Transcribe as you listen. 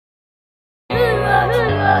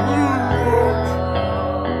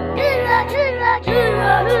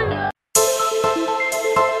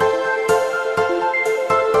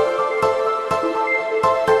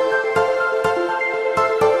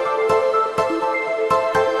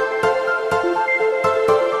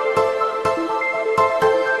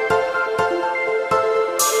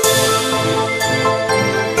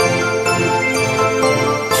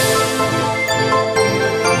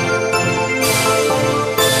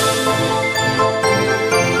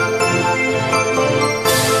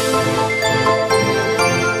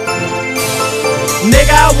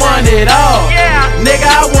it all. Nigga,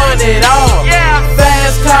 I want it all.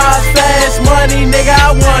 Fast cars, fast money, nigga,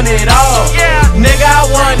 I want it all. Nigga, I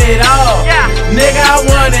want it all. Nigga, I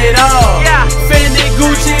want it all. Fendi,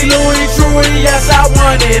 Gucci, Louis, Truey, yes, I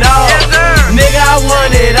want it all. Nigga, I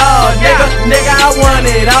want it all. Nigga, I want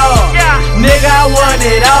it all. Nigga, I want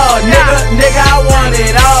it all. Nigga, I want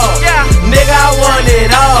it all. Nigga, I want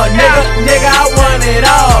it all. Nigga, I want it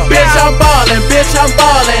all. Bitch, I'm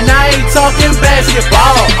ballin', I ain't talking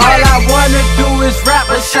basketball. All I wanna do is rap,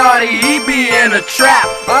 but shawty, he be in a trap.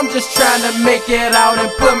 I'm just trying to make it out and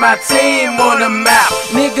put my team on the map.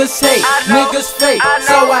 Niggas hate, niggas fake,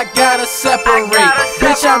 so I gotta separate.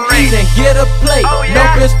 Bitch, I'm eating, get a plate, no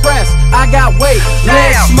bitch press, I got weight.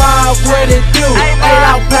 Let's smile, what it do? Ain't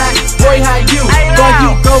out pack, boy, how you? Boy,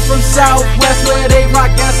 you go from Southwest where they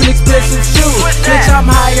rock gas and expensive shoes. Bitch, I'm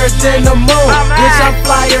higher than the moon. Bitch, I'm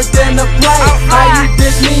flyer than the plane. How you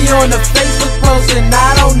diss me on the Facebook post and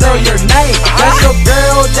I don't know your name? That's your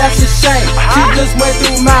girl, that's a shame. She just went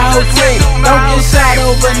through my whole team. Don't get shot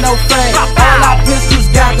over no fame. All our pistols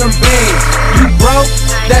got them beams. You broke?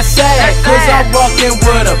 That's sad, cause I'm walking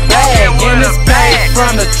with a bag. And it's paid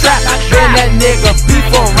from the trap. Been that nigga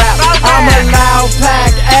before rap. I'm a loud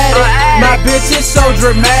pack addict. My bitch is so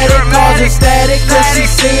dramatic, causing static, cause she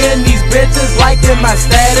seeing these bitches liking my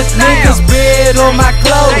status. Niggas bid on my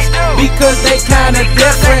clothes because they kinda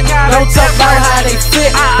different. Don't talk about how they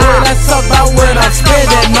fit, boy, let's talk about what I'm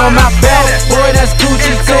spending on my belt. Boy, that's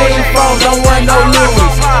Gucci team phone, don't want no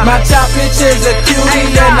Louis. My chop bitch is a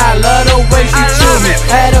cutie and I love the way she chew me.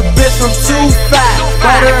 Had a bitch from 2-5,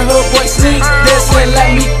 let her hood boy sneak this and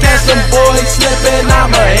let me catch them boys slipping.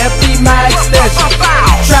 I'ma empty my extension.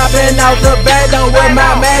 Chopping out the bando with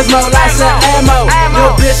my Masmo, lots of ammo.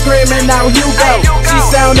 Your bitch screaming out Hugo, she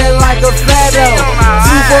sounding like a fado.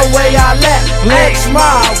 2-4 where y'all at, Lex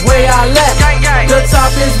Smart where y'all at. The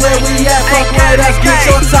top is where we at, fuck with us, get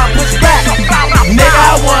your top, push back. Nigga,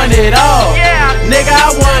 I want it all. Nigga, I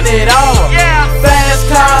want it all. Fast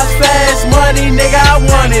cars, fast money, nigga, I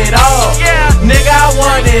want it all. Nigga, I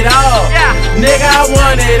want it all. Nigga, I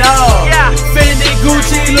want it all. Fendi,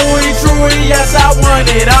 Gucci, Louis, Truey, yes, I want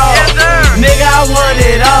it all. Nigga, I want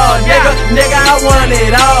it all. Nigga, I want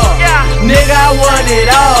it all. Nigga, I want it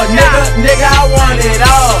all. Nigga, I want it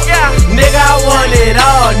all. Nigga, I want it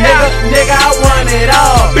all. Nigga, I want it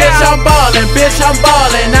all. Bitch, I'm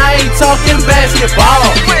ballin', I ain't talking basketball.